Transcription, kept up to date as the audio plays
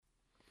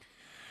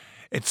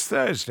It's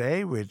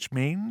Thursday, which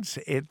means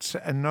it's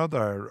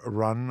another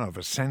run of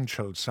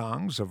essential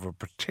songs of a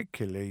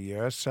particular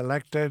year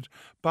selected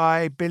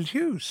by Bill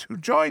Hughes, who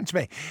joins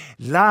me.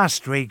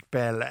 Last week,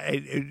 Bill,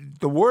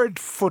 the word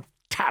foot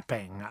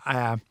tapping,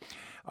 I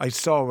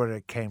saw where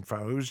it came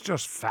from. It was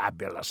just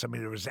fabulous. I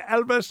mean, there was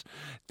Elvis,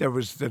 there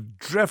was the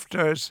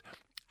Drifters,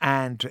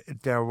 and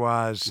there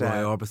was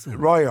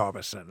Roy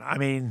Orbison. I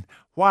mean,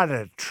 what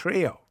a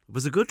trio. It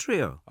was a good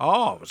trio.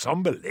 Oh, it was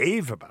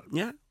unbelievable.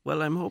 Yeah.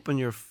 Well, I'm hoping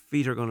your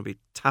feet are going to be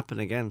tapping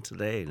again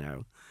today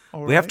now.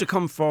 All We right. have to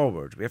come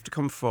forward.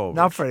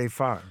 Not very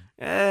far.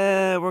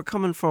 We're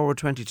coming forward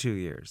 22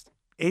 years.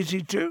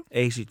 82?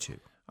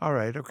 82. All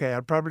right, okay.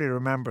 I'll probably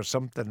remember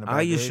something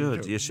about You 82.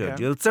 should. Yeah.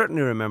 You'll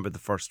certainly remember the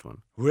first one.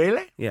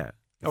 Really? Yeah.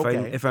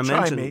 If Try I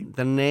mention me.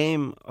 the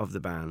name of the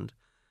band,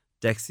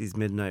 Dexy's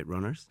Midnight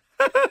Runners.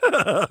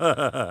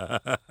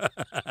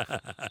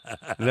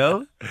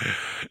 No?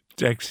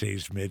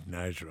 Dexy's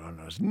Midnight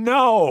Runners.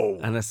 No!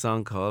 And a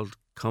song called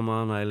Come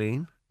On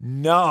Eileen.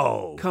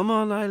 No! Come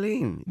On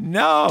Eileen.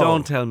 No!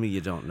 Don't tell me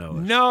you don't know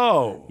it.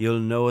 No! You'll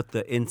know it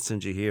the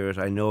instant you hear it.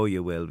 I know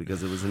you will,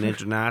 because it was an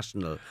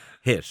international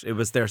hit. It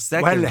was their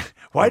second. Well,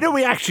 why don't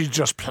we actually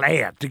just play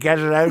it to get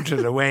it out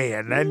of the way,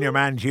 and then your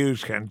man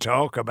Hughes can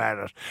talk about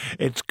it.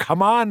 It's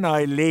Come On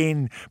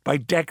Eileen by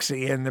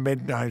Dexy and the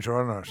Midnight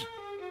Runners.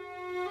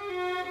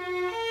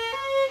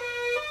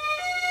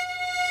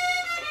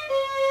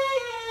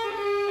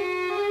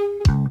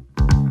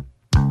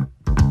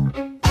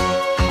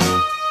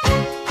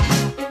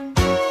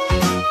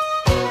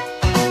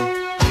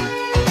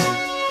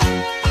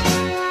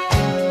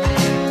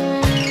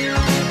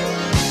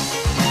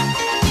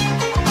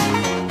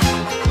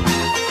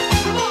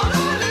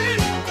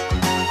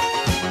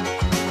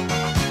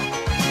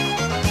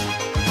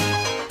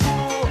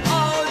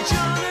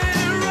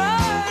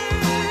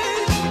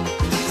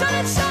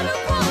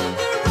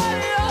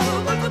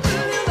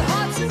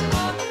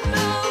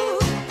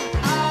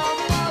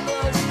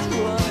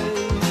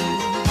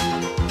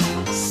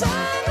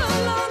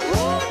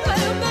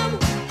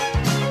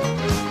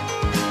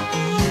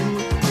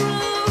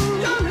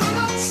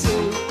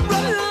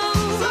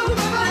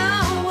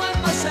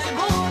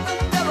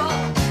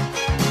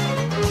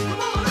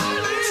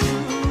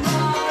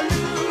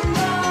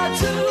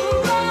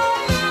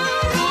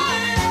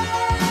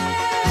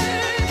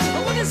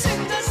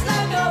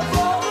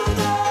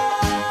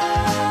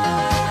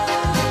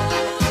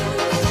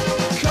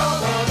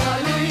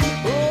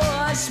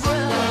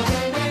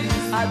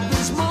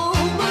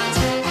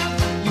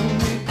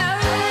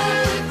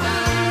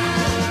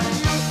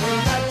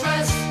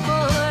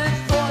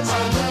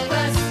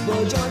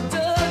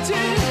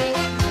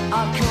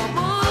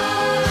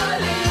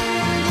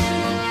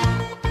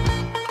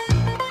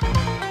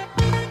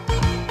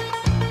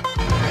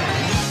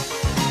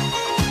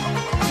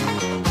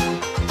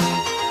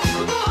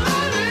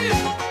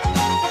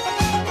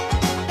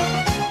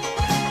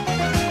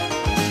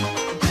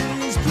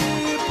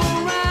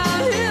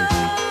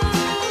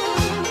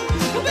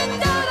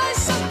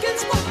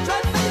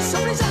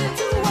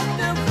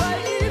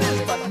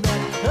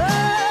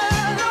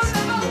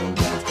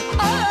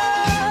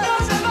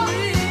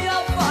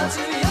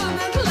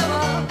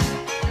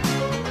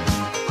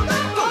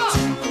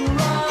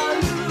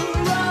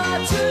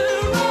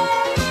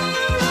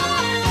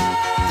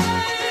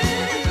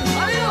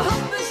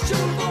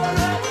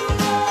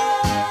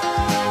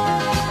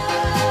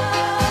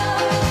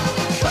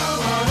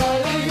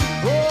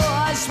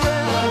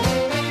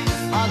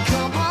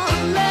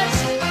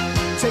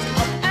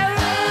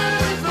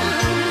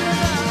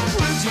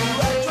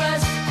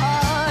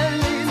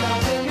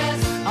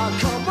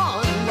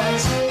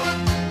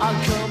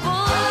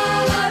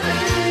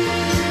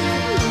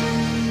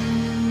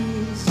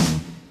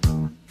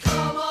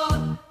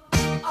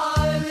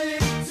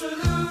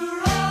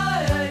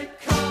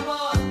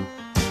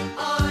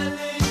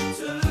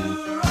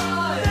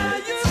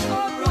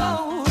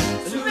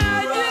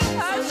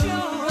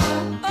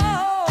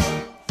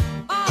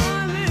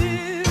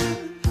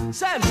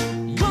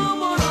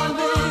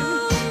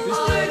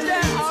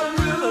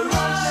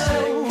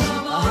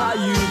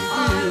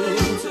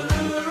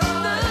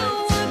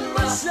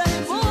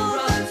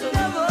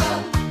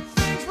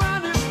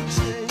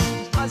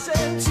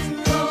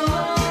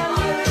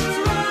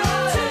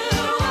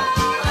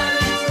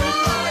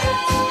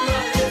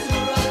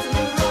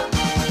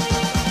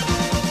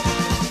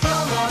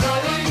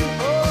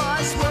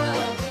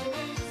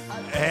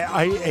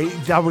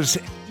 That was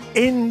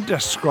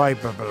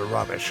indescribable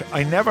rubbish.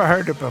 I never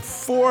heard it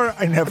before.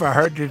 I never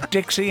heard of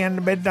Dixie and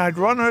the Midnight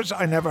Runners.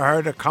 I never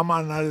heard of Come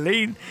On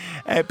Eileen.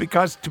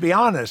 Because, to be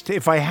honest,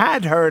 if I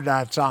had heard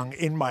that song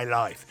in my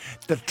life,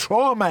 the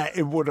trauma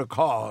it would have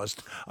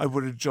caused, I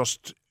would have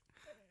just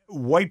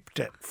wiped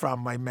it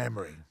from my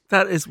memory.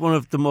 That is one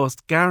of the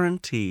most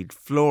guaranteed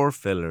floor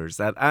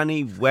fillers at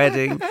any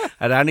wedding,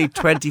 at any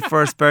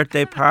 21st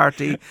birthday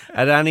party,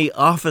 at any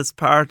office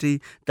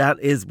party.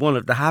 That is one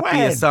of the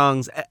happiest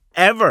songs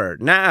ever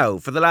now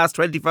for the last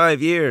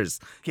 25 years.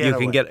 You can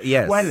away. get,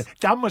 yes. Well,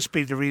 that must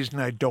be the reason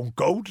I don't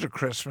go to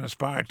Christmas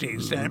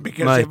parties then,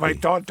 because Might if I be.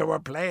 thought they were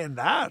playing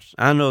that.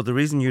 I know the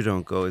reason you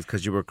don't go is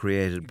because you were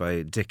created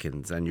by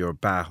Dickens and you're a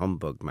bah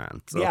humbug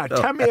man. So, Yeah,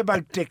 tell me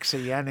about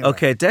Dixie anyway.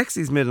 Okay,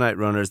 Dexy's Midnight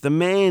Runners, the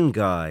main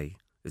guy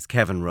is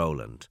Kevin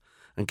Rowland.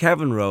 And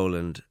Kevin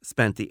Rowland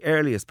spent the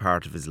earliest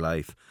part of his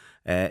life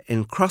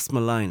in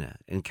Crossmolina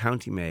in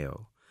County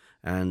Mayo.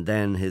 And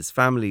then his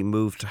family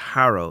moved to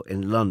Harrow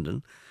in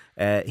London.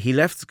 He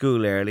left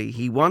school early.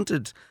 He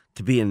wanted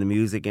to be in the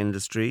music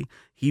industry.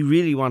 He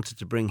really wanted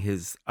to bring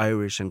his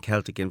Irish and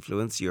Celtic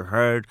influence. You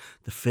heard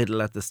the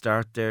fiddle at the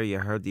start there. You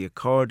heard the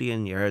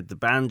accordion. You heard the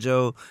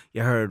banjo.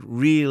 You heard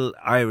real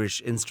Irish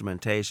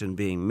instrumentation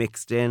being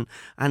mixed in.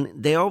 And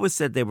they always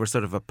said they were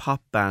sort of a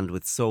pop band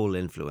with soul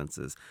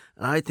influences.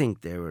 And I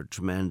think they were a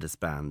tremendous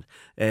band.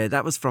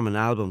 That was from an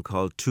album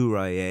called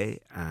Touraye,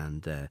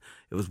 and it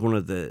was one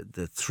of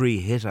the 3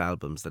 hit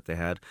albums that they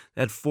had.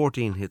 They had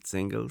 14 hit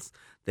singles.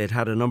 They'd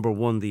had a number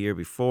 1 the year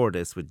before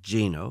this with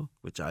Gino,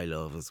 which I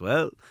love as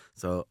well.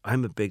 So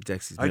I'm a big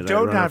Dexy's I Midnight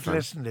don't Runner have to fan.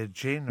 listen to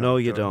Gino. No,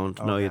 you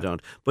don't. No, you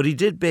don't. But he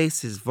did base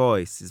his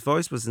voice. His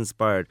voice was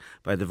inspired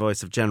by the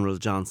voice of General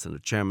Johnson, the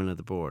chairman of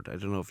the board. I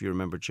don't know if you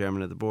remember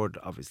chairman of the board.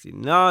 Obviously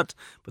not.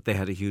 But they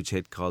had a huge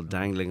hit called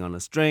Dangling on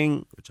a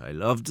String, which I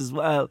loved as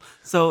well.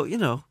 So, you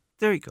know,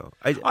 there you go.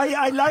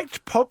 I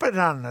liked Puppet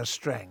on a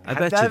String. I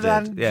bet that you did,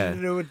 anything yeah.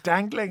 to do with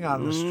dangling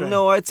on a string?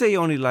 No, I'd say you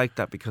only liked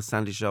that because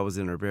Sandy Shaw was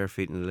in her bare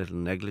feet in a little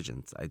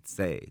negligence. I'd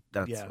say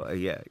that's Yeah. why.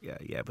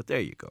 Yeah. But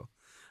there you go.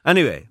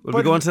 Anyway, we'll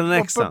be going to the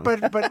next song.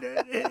 But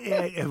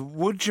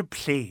would you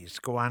please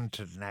go on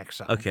to the next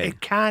song? Okay.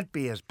 It can't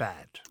be as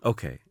bad.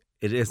 Okay,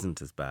 it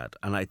isn't as bad,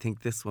 and I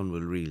think this one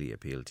will really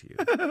appeal to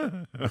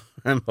you.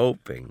 I'm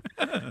hoping.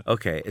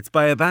 Okay, it's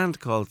by a band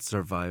called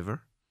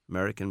Survivor,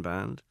 American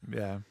band,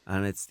 Yeah.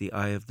 and it's The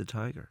Eye of the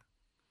Tiger.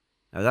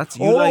 Now that's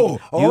you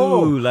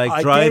like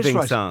I driving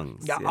guess what-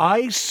 songs. Yeah, Yeah.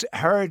 I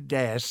heard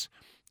this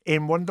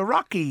in one of the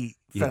Rocky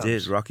You films.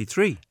 did, Rocky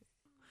 3.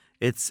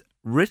 It's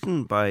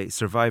written by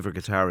Survivor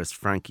guitarist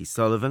Frankie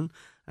Sullivan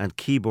and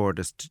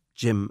keyboardist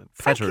Jim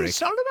Frankie Petterick.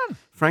 Sullivan.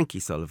 Frankie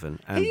Sullivan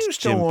and He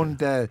used Jim to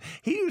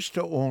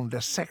own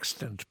the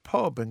Sextant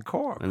pub in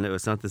Cork. And it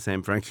was not the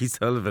same Frankie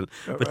Sullivan,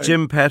 but right.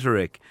 Jim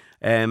Petterick.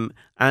 And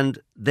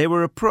they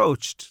were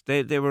approached.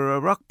 They were a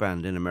rock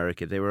band in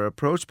America. They were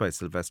approached by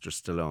Sylvester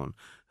Stallone,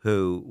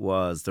 who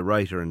was the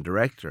writer and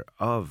director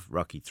of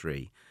Rocky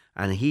 3.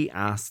 And he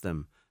asked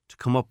them to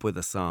come up with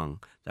a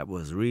song that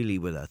was really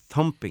with a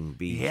thumping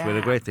beat, with a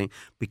Yeah. great thing,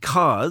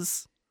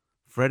 because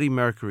Freddie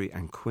Mercury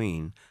and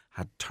Queen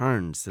had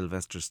turned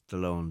Sylvester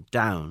Stallone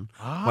down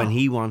when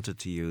he wanted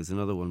to use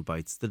Another One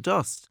Bites the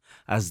Dust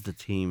as the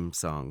theme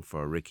song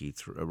for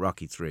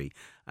Rocky 3.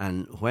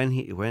 And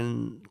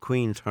when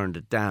Queen turned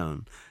it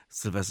down,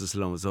 Sylvester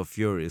Stallone was so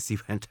furious, he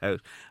went out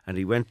and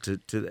he went to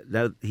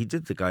now he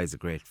did the guys a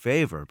great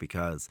favour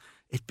because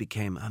it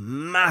became a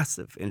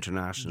massive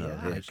international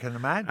hit. I can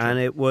imagine. And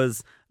it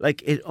was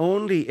like it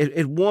won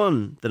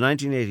the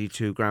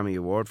 1982 Grammy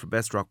Award for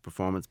Best Rock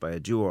Performance by a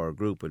Duo or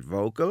Group with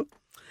Vocal.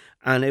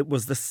 And it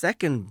was the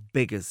second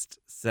biggest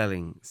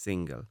selling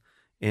single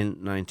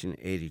in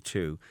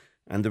 1982.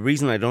 And the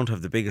reason I don't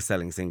have the biggest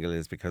selling single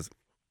is because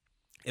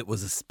it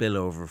was a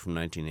spillover from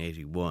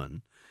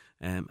 1981.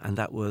 And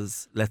that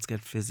was Let's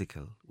Get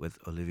Physical with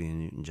Olivia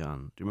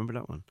Newton-John. Do you remember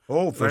that one?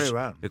 Oh, very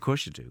well. Of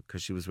course you do,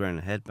 because she was wearing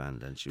a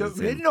headband and she was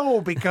in...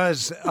 No,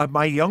 because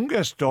my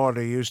youngest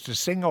daughter used to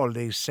sing all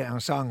these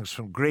songs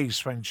from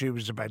Greece when she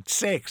was about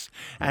 6,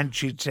 and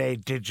she'd say,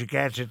 "Did you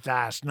get it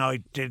last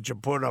night? Did you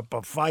put up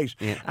a fight?"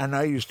 Yeah. And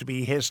I used to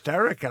be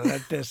hysterical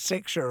at this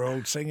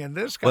 6-year-old singing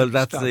this kind of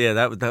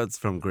stuff. That's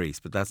from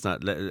Greece, but that's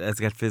not... Let's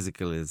Get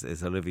Physical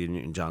is Olivia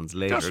Newton-John's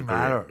later Doesn't career.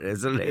 matter.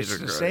 It's a later It's the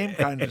career. same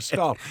kind of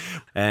stuff.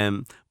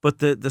 But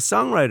the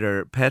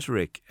songwriter,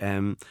 Petterick,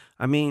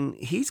 I mean,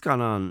 he's gone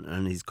on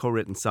and he's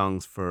co-written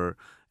songs for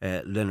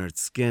Lynyrd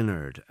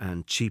Skynyrd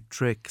and Cheap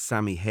Trick,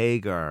 Sammy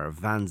Hagar,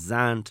 Van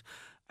Zandt.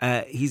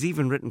 He's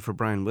even written for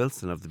Brian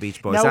Wilson of the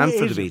Beach Boys and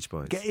for the Beach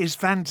Boys. Is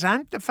Van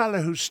Zandt the fella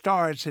who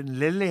stars in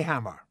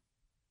Lilyhammer?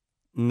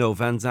 No,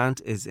 Van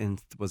Zandt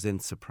was in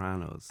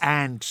Sopranos.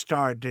 And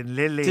starred in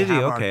Lilyhammer. Did he?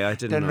 Okay, I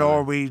didn't the know that.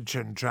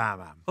 Norwegian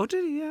drama. Oh,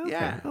 did he? Yeah. Okay.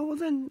 Yeah. Oh, well,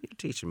 then you're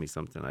teaching me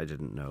something I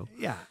didn't know.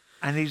 Yeah.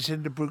 And he's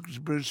in the Bruce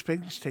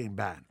Springsteen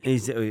band.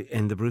 He's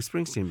in the Bruce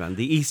Springsteen band,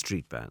 the E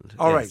Street Band.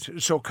 All yes.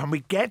 right, so can we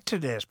get to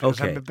this? Because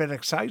Okay. I'm a bit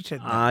excited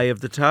now. Eye of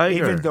the Tiger.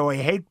 Even though I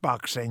hate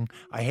boxing,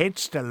 I hate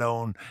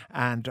Stallone,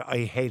 and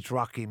I hate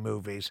Rocky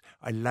movies,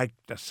 I like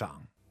the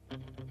song.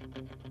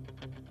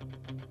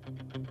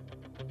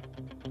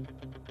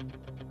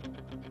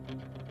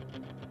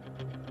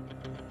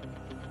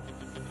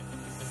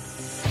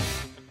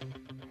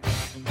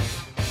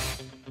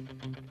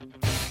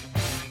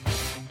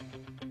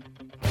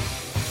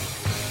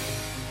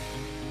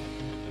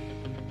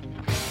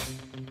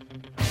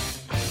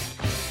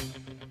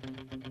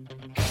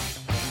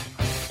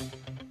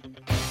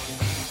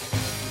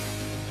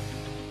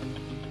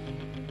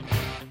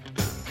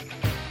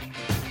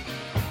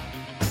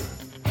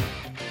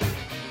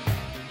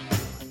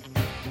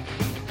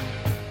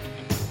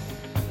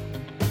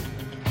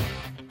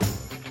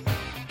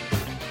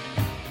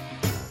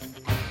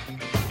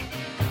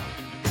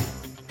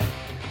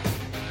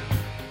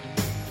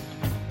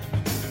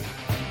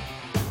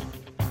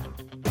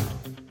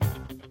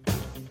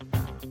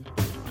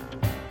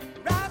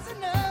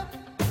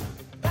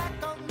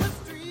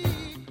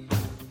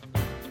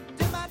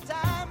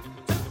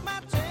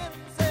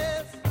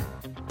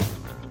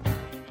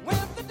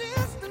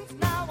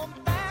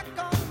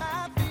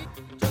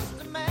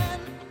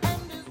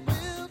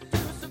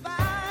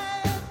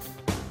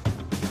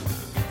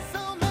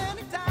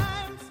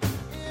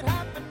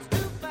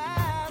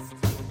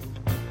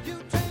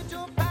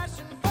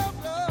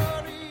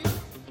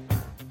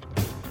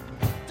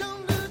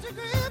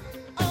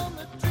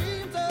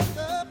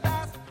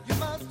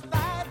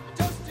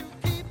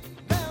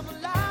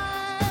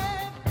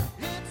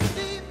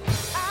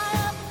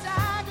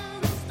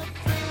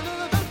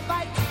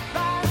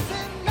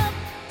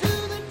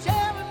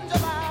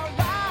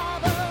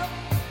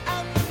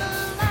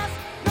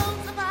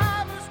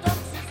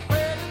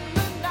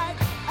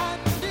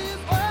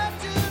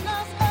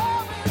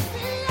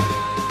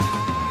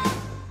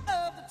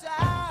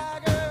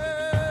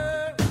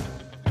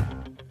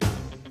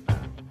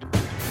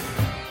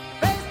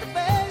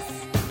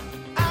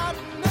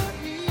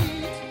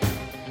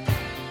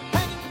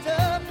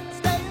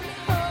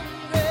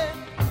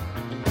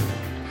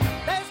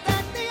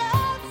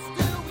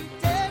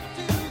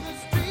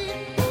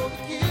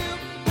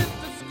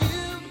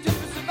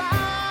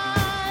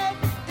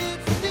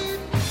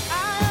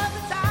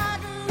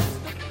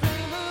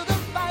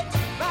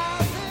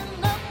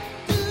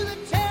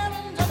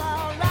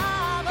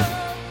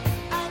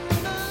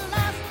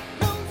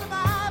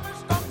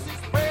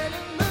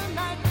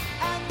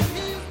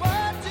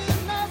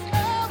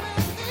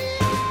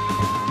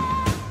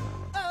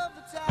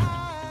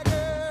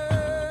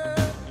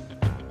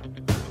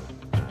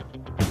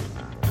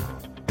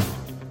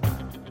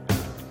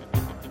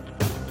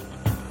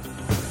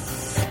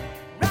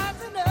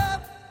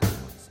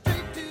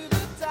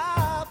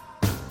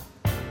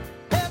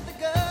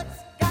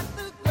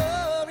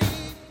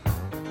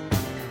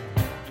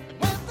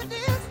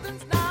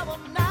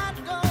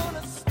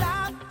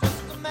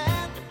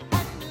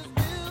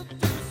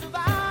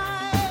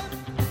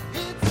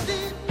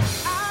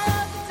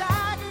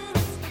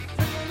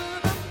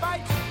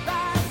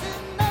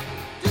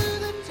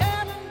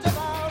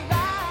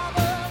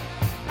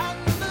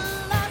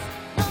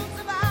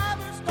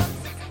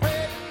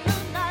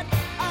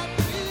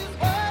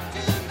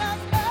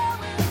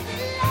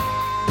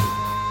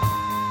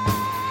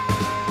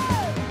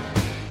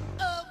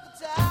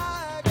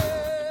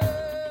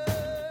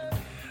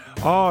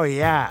 Oh,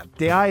 yeah.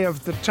 The Eye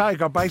of the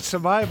Tiger by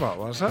Survivor,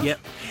 was it?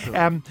 Yep.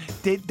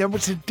 There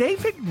was a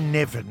David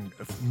Niven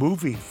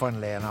movie,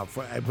 funnily enough,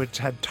 which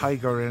had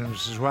Tiger in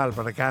it as well,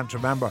 but I can't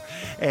remember,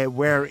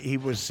 where he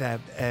was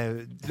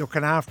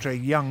looking after a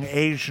young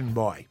Asian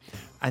boy.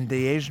 And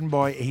the Asian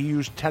boy, he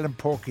used telling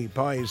porky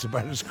pies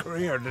about his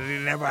career that he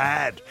never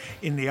had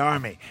in the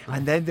army.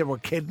 And then they were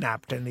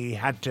kidnapped and he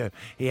had to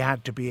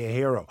be a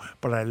hero.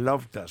 But I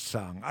loved this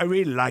song. I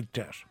really liked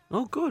it.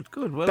 Oh, good.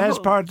 Well,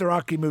 Best part of the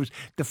Rocky movies.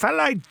 The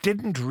fella I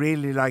didn't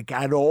really like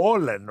at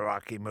all in the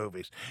Rocky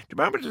movies. Do you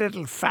remember the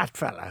little fat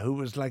fella who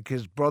was like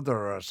his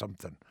brother or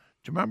something?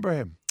 Do you remember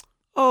him?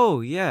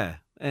 Oh, yeah.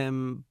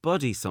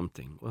 Buddy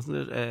something,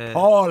 wasn't it?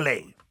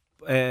 Paulie.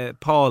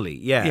 Paulie,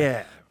 yeah.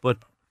 Yeah. But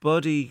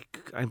Buddy,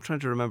 I'm trying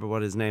to remember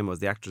what his name was,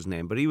 the actor's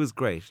name, but he was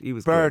great. He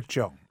was Burt great.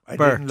 Young. I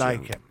Burt didn't like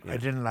Young, him. yeah. I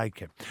didn't like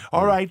him.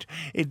 All right.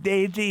 It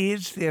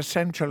is the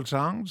Essential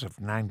Songs of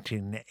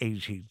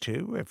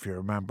 1982, if you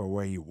remember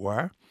where you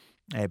were.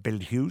 Bill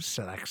Hughes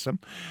selects them,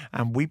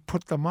 and we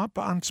put them up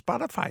on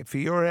Spotify for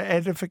your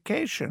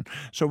edification.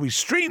 So we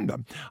stream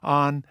them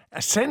on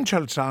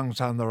Essential Songs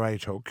on the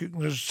Right Hook. You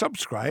can just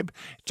subscribe.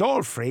 It's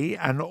all free,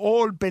 and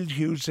all Bill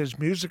Hughes'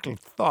 musical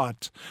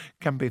thoughts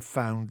can be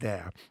found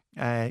there.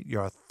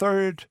 Your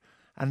third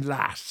and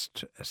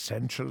last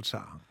Essential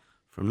Song.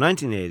 From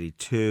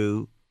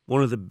 1982,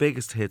 one of the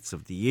biggest hits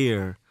of the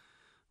year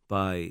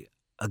by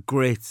a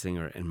great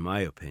singer, in my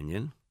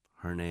opinion.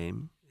 Her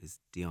name is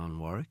Dionne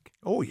Warwick.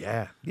 Oh,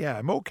 yeah. Yeah,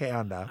 I'm okay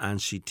on that.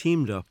 And she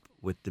teamed up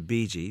with the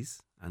Bee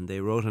Gees, and they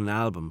wrote an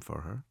album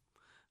for her.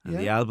 And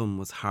the album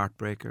was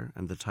Heartbreaker,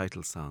 and the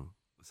title song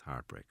was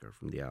Heartbreaker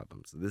from the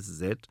album. So this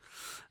is it.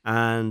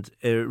 And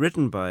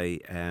written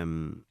by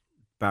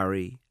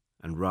Barry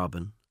and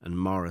Robin and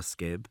Morris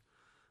Gibb.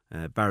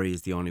 Barry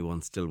is the only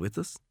one still with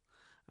us.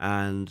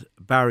 And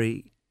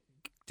Barry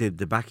did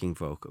the backing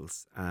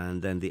vocals.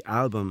 And then the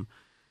album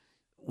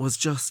was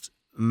just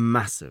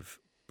massive.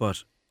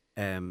 But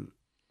Dionne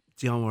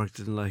Warwick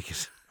didn't like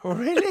it. Oh,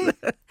 really?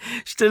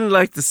 She didn't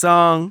like the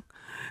song.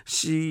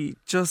 She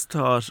just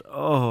thought,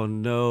 oh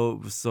no,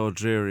 it was so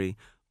dreary.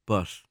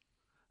 But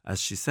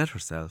as she said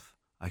herself,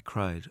 I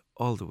cried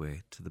all the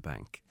way to the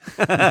bank.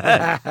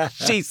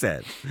 She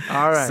said.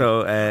 All right.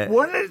 So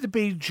one of the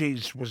Bee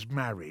Gees was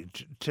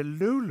married to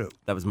Lulu.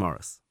 that was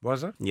Morris.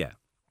 Was it? Yeah.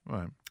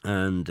 Right.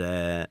 And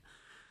this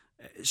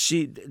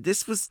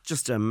was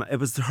just it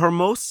was her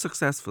most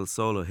successful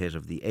solo hit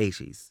of the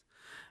 80s.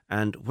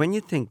 And when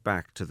you think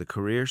back to the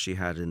career she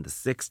had in the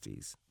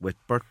 60s with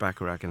Burt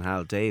Bacharach and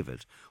Hal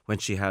David, when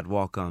she had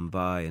Walk On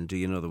By and Do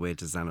You Know the Way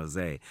to San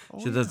Jose,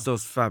 she does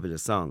those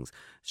fabulous songs.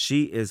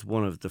 She is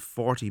one of the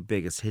 40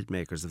 biggest hit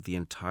makers of the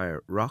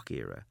entire rock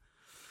era.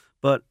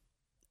 But,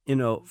 you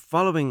know,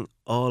 following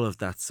all of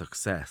that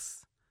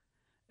success,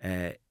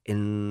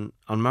 on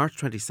March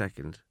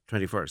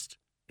 21st,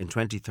 in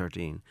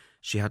 2013,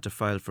 she had to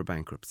file for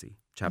bankruptcy,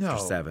 Chapter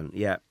 7.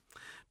 Yeah,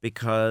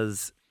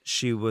 because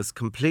she was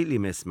completely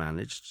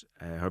mismanaged.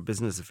 Her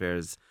business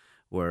affairs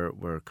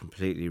were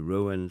completely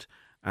ruined,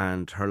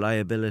 and her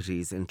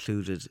liabilities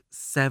included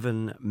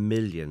 $7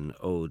 million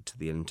owed to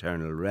the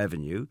Internal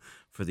Revenue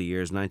for the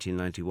years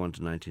 1991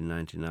 to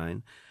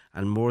 1999,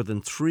 and more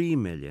than $3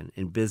 million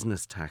in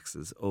business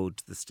taxes owed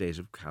to the state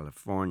of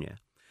California.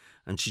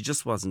 And she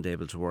just wasn't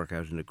able to work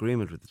out an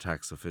agreement with the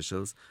tax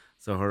officials.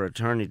 So her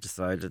attorney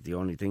decided the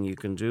only thing you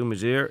can do, my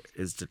dear,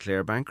 is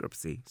declare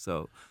bankruptcy.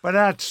 So, but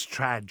that's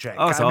tragic.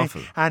 Oh, it's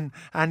awful. And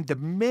the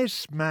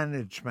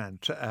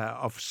mismanagement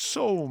of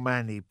so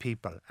many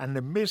people and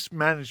the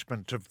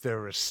mismanagement of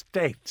their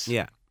estates.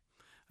 Yeah.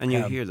 And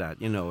you hear that,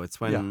 you know,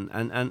 it's when,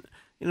 and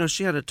you know,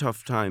 she had a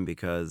tough time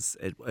because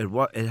it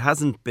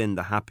hasn't been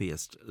the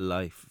happiest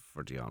life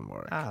for Dionne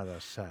Warwick. Ah,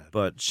 that's sad.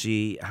 But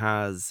she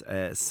has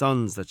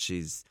sons that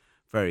she's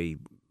very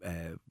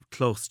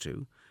close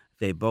to.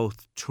 They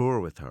both tour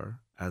with her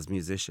as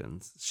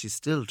musicians. She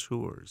still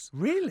tours.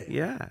 Really?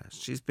 Yeah.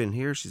 She's been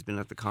here. She's been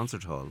at the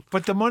concert hall.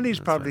 But the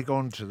money's probably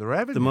going to the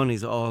revenue. The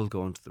money's all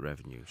going to the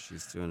revenue.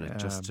 She's doing it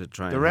just to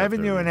try and the help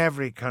revenue their- in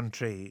every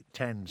country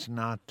tends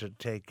not to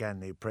take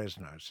any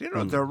prisoners. You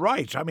know, they're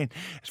right. I mean,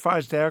 as far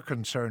as they're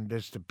concerned,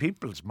 it's the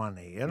people's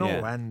money, you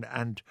know,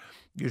 and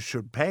you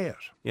should pay it.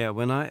 Yeah,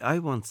 when I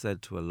once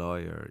said to a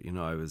lawyer, you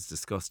know, I was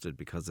disgusted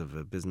because of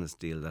a business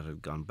deal that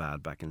had gone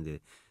bad back in the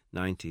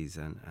 90s,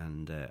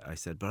 and I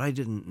said, but I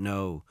didn't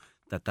know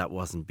that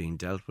wasn't being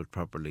dealt with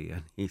properly.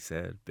 And he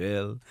said,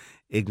 Bill,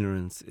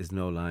 ignorance is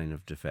no line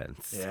of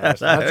defence.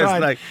 Yes, that's I was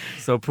right. like,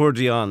 so poor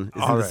Dionne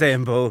is in the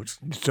same boat.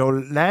 So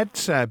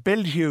let's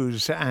Bill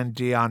Hughes and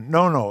Dionne.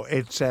 No,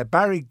 it's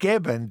Barry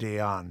Gibb and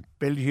Dionne.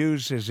 Bill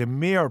Hughes is a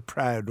mere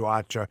proud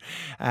watcher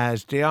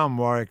as Dionne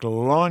Warwick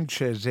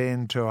launches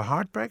into a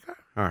heartbreaker.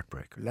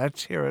 Heartbreaker.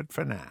 Let's hear it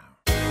for now.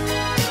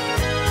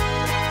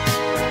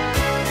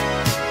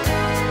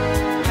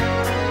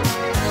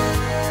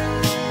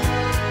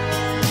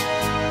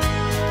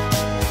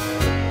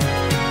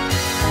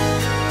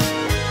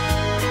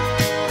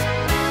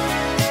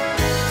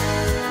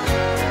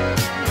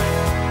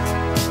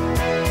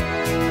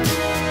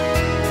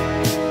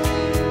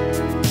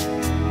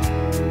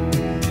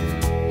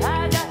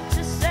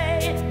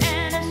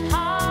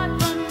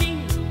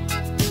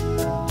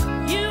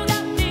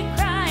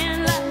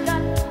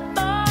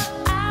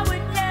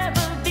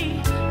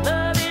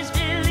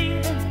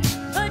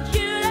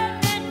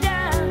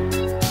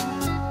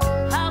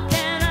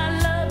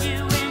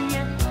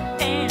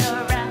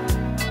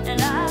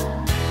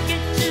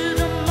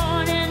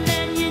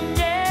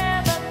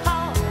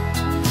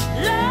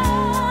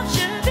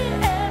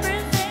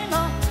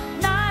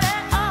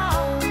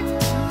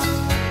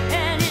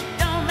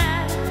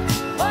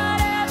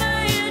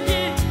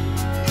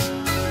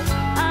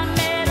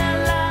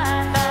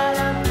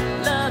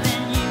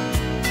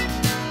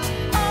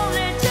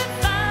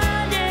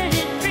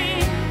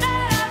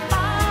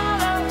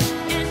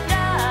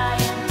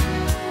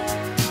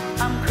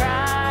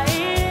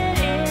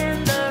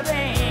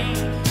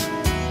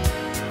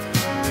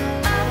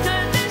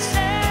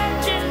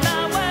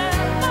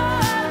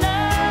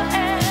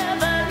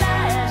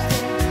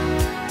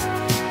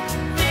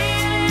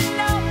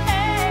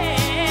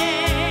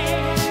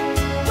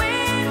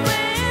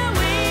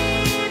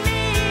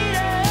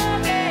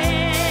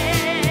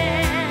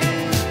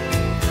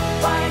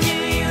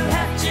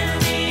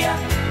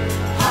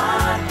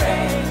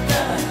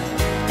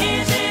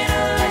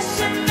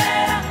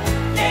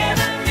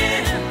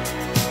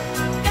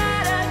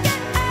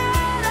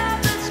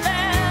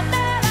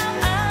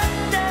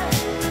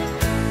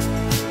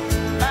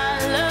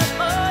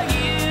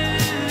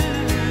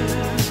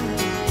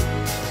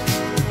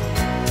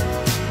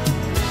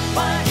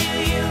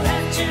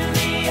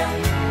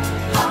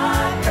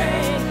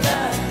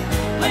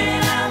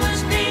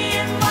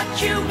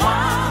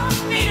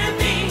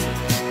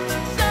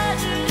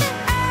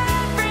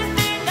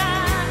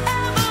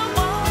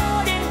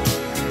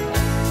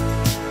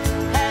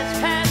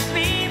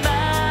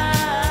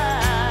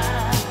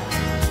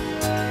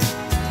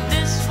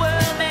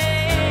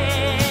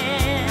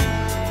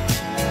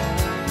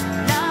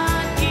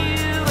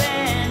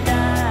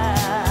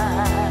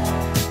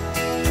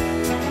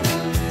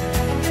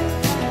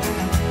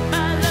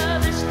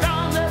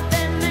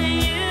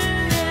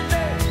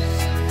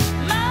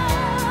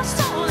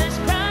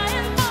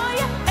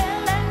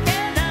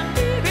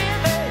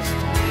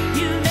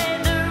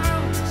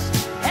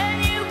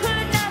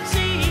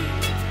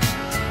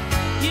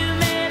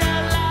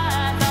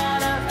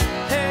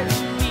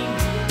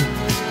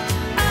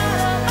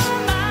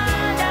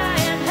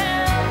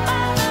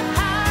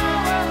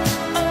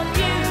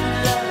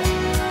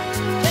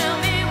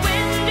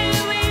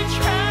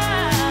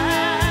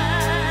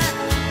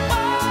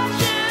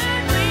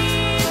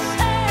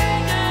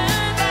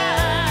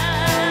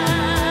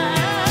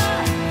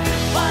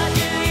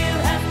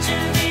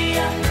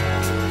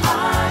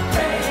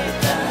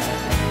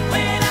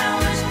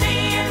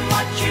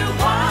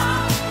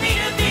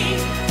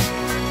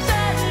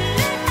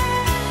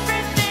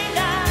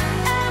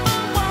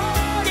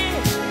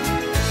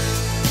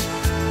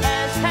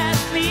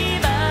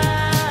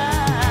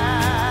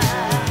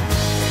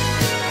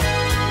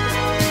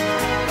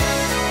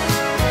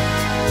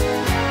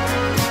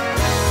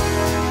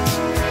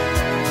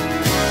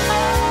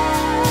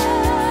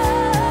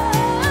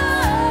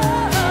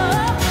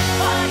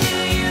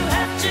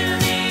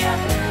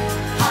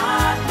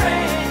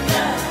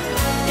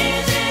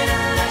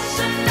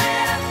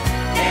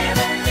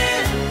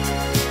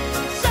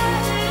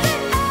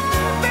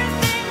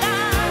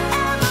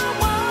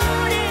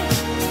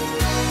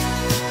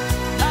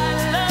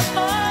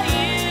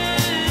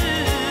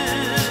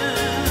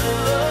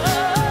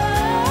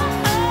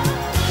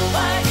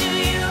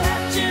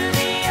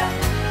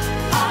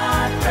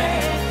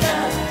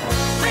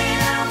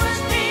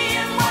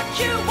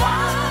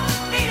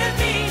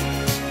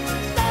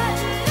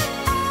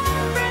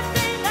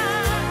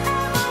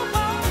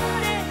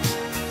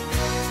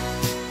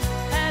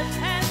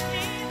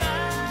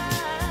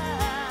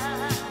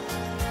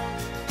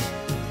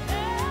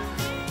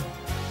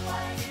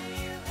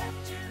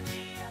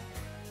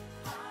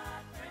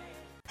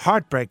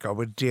 Heartbreaker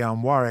with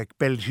Dionne Warwick,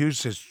 Bill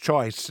Hughes'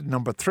 choice,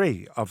 number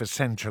 3 of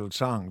Essential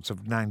Songs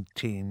of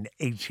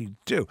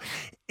 1982.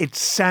 It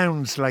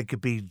sounds like a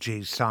Bee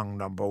Gees song,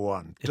 number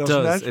 1,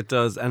 doesn't it? It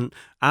does. And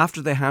after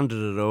they handed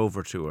it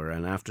over to her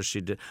and after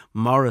she did,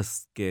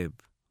 Maurice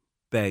Gibb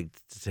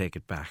begged to take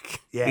it back.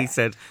 Yeah. He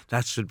said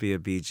that should be a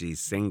Bee Gees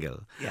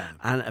single. Yeah.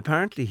 And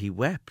apparently he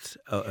wept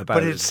about it.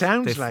 But it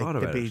sounds They like fought the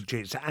about Bee it.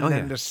 Gees. And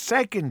then the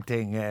second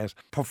thing is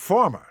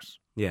performers.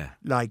 Yeah.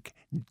 Like,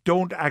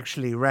 don't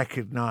actually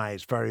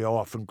recognise very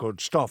often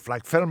good stuff.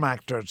 Like, film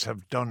actors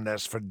have done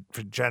this for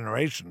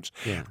generations.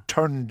 Yeah.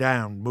 Turned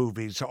down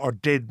movies or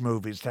did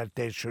movies that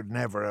they should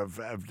never have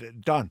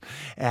done.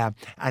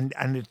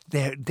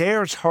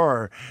 There's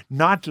her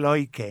not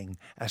liking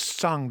a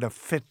song that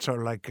fits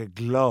her like a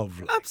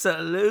glove.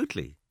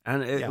 Absolutely.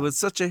 And it was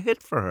such a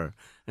hit for her.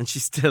 And she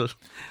still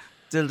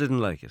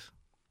didn't like it.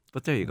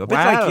 But there you go.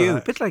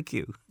 Bit like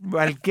you.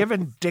 Well,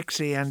 given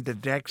Dixie and the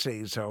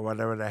Dixies, or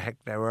whatever the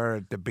heck they were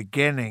at the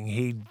beginning,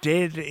 he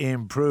did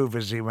improve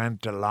as he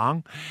went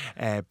along.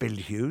 Bill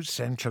Hughes,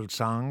 Essential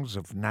Songs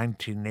of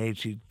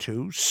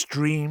 1982,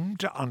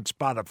 streamed on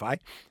Spotify.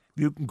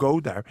 You can go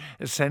there,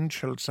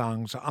 Essential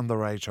Songs on the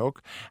Right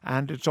Hook,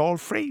 and it's all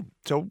free.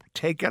 So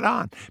take it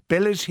on.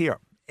 Bill is here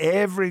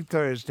every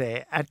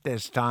Thursday at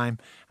this time.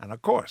 And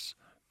of course,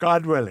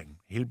 God willing,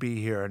 he'll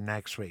be here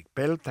next week.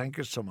 Bill, thank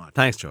you so much.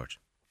 Thanks, George.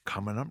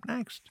 Coming up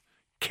next,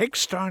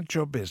 Kickstart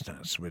Your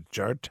Business with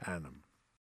Gert Tannum.